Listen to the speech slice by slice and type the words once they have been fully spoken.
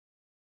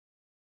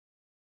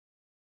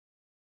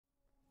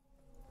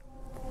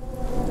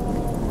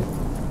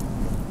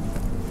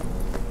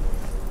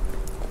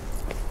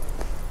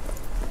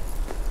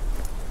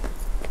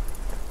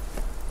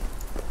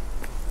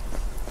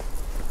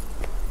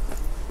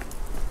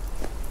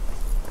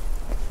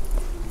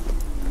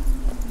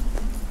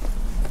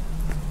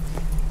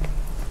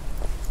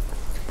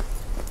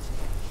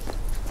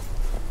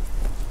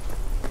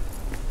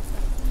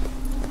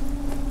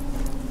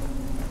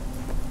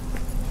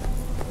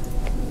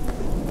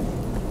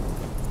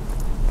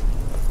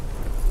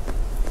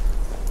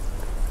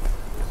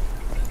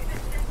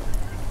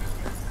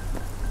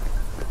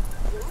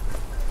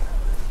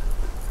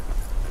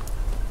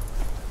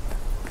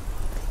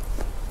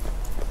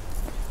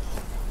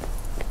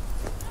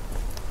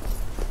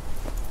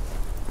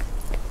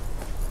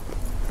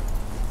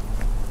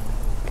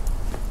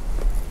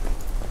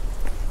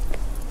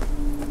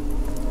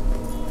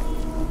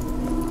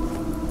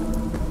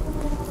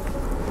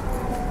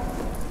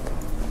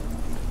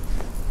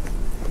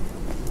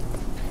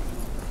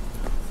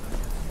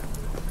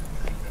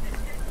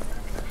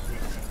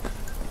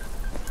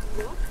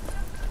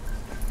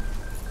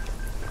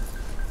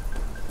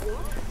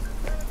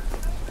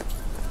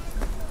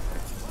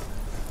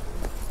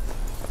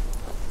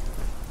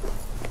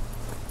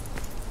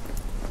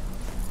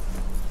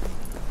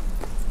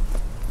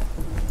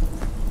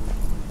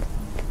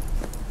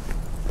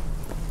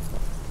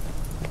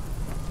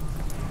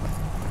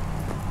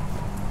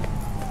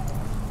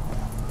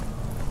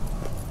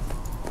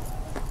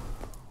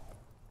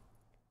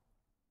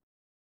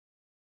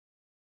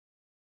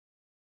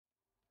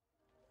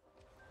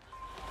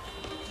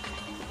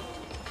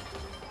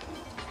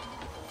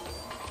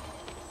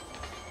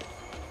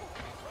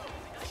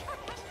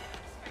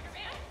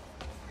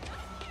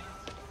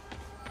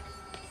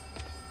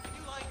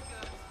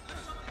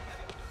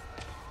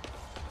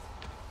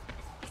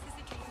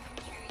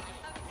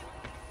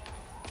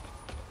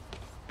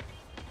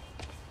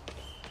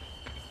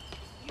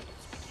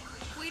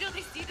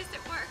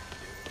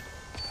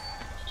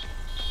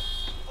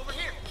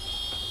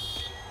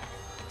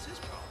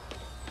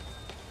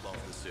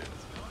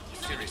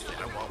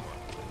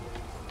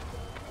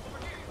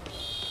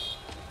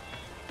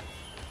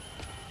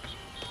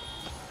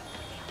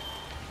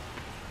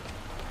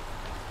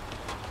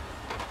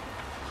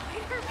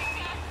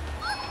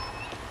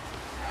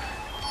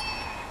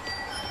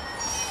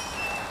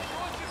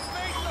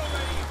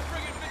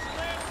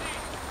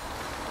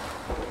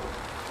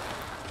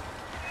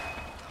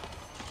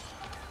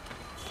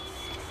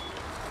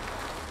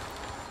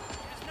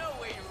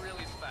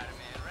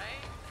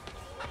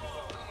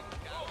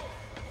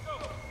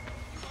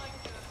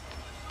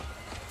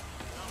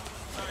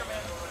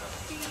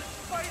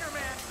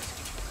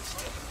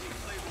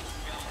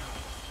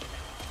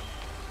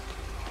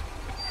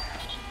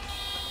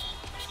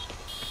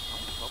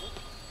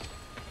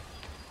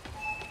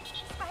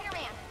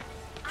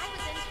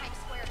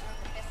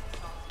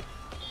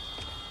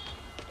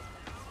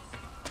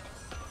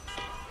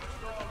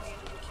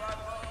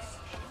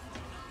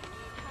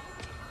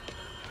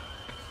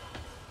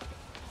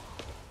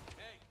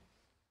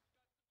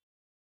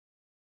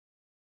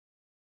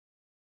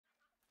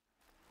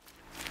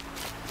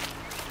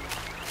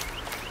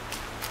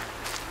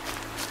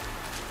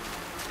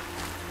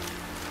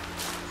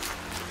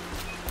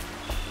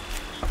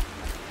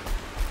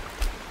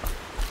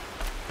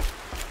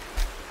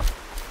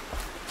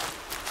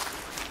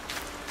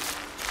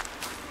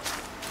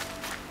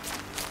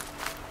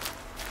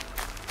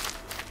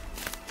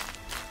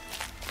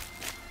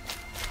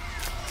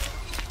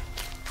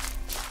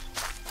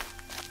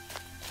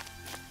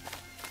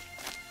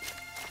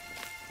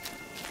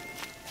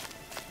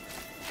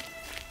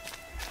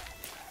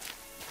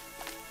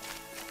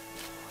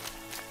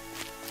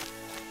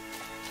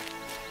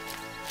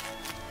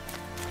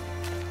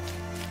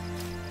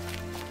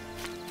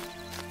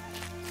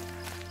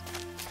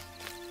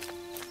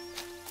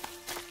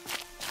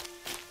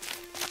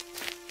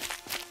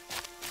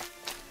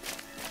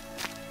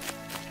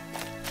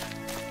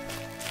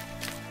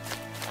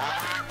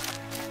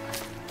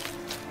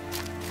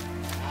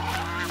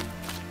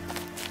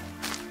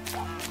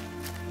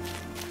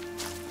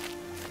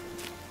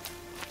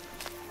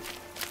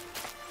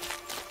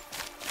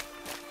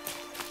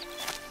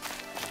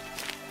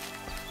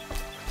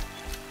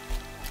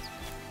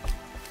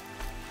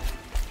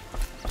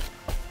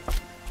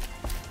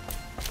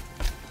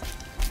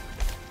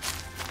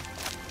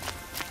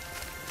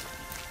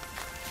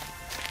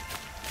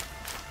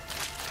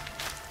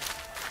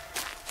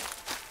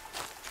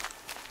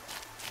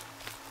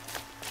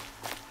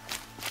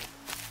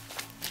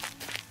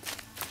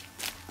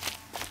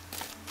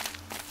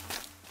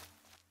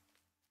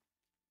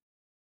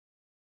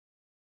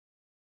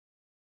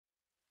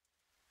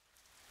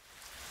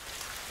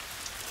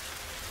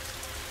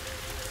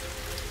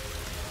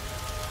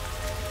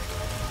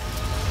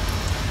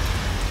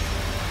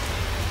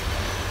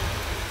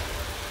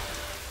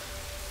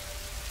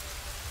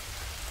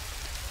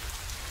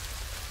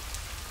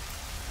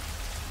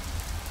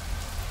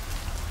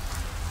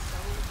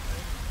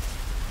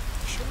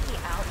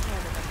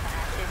heard of a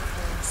bad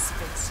influence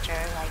spinster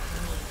like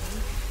me.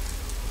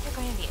 You're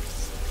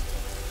grandiose.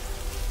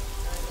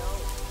 I know.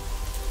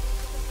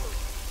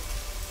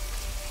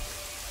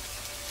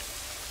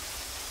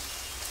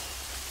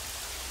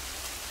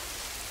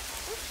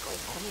 What's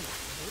going on in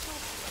that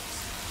neighborhood?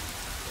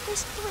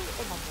 It's 3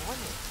 in the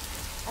morning,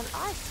 and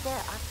I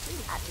swear I've seen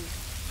at least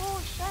 4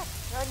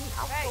 chefs turning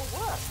up for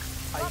work.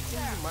 I think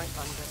you might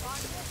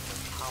underestimate the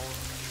power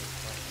of this.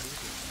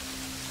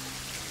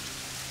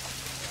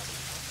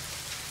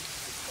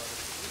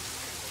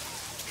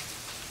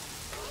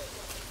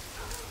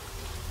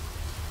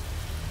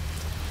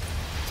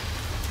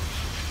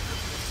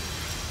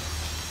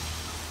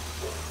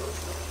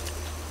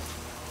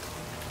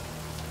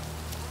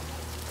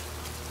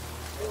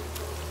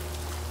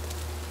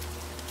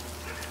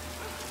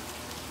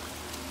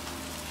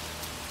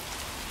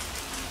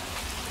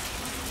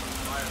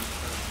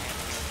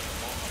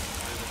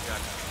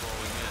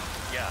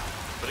 Yeah,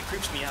 but it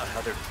creeps me out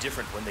how they're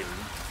different when they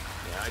leave.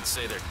 Yeah, I'd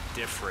say they're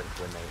different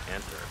when they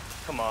enter.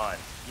 Come on,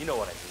 you know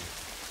what I mean.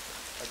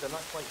 Like they're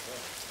not quite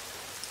there.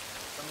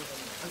 I'm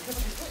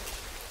gonna be quick.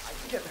 I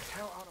can get the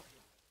hell out of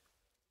here.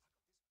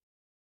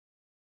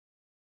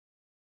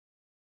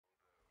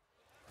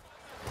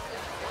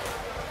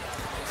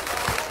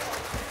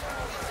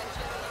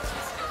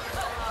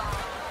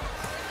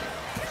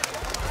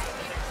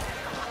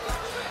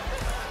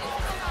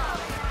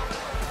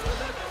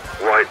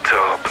 White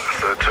top,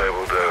 third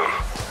table down.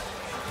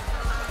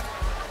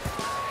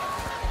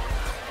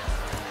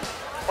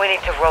 We need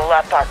to roll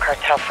up our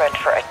cartel friend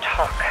for a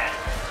talk.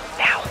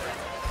 Now.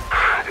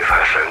 If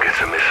Hassan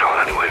gets a missile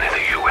anywhere near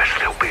the US,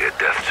 there'll be a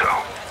death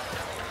toll.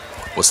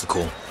 What's the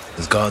call?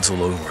 There's guards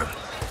all over him.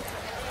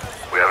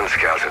 We haven't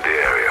scouted the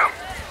area.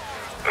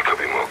 There could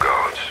be more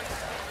guards.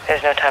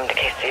 There's no time to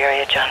case the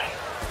area, John.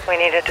 We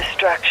need a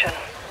distraction.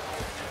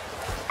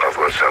 I've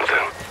got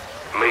something.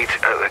 Meet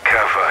at the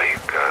cafe,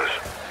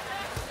 guys.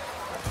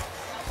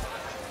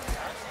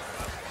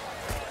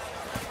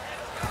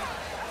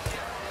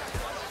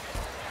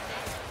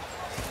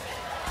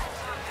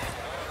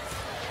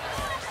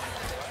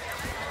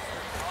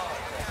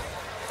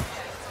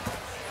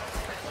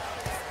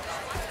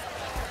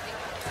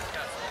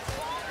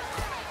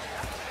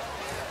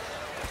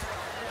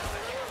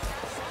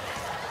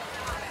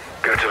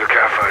 Get to the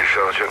cafe,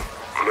 Sergeant.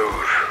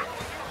 Move.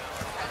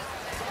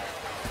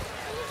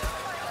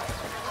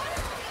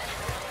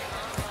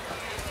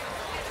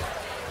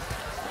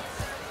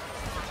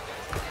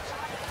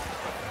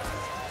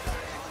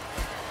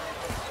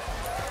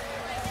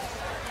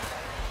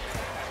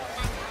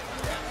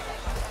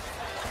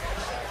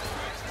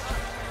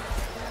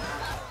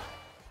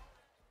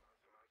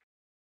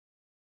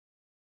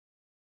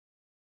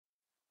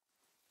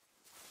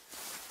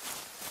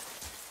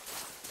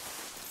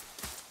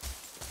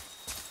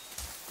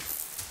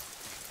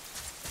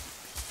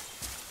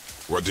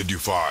 What did you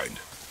find?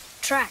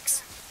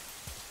 Tracks.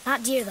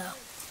 Not deer, though.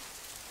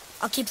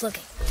 I'll keep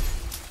looking.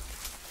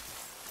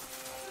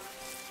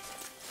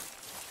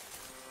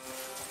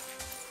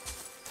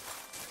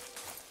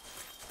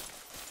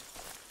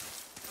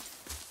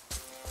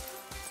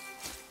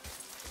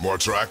 More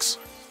tracks?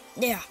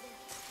 Yeah,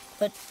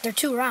 but they're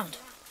too round.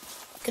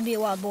 Could be a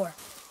wild boar.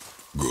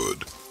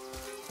 Good.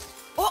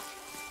 Oh!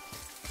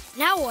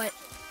 Now what?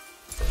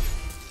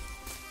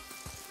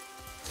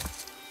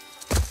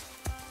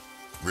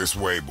 This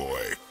way,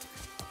 boy.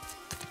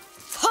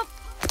 Hup!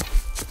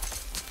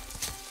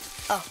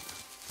 Oh.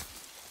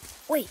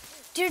 Wait,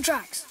 deer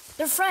tracks.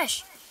 They're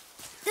fresh.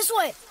 This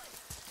way.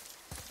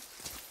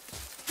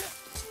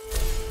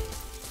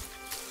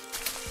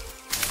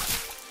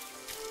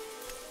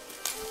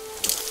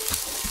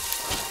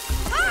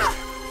 Ah!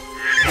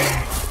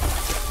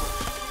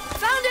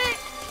 Found it!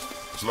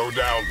 Slow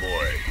down,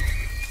 boy.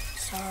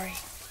 Sorry.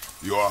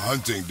 You are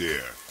hunting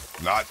deer,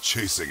 not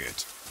chasing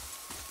it.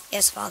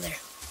 Yes, Father.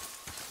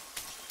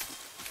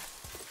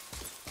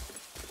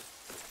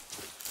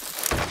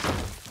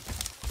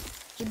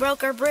 He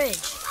broke our bridge.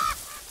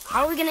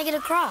 How are we gonna get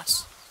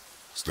across?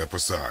 Step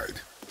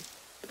aside.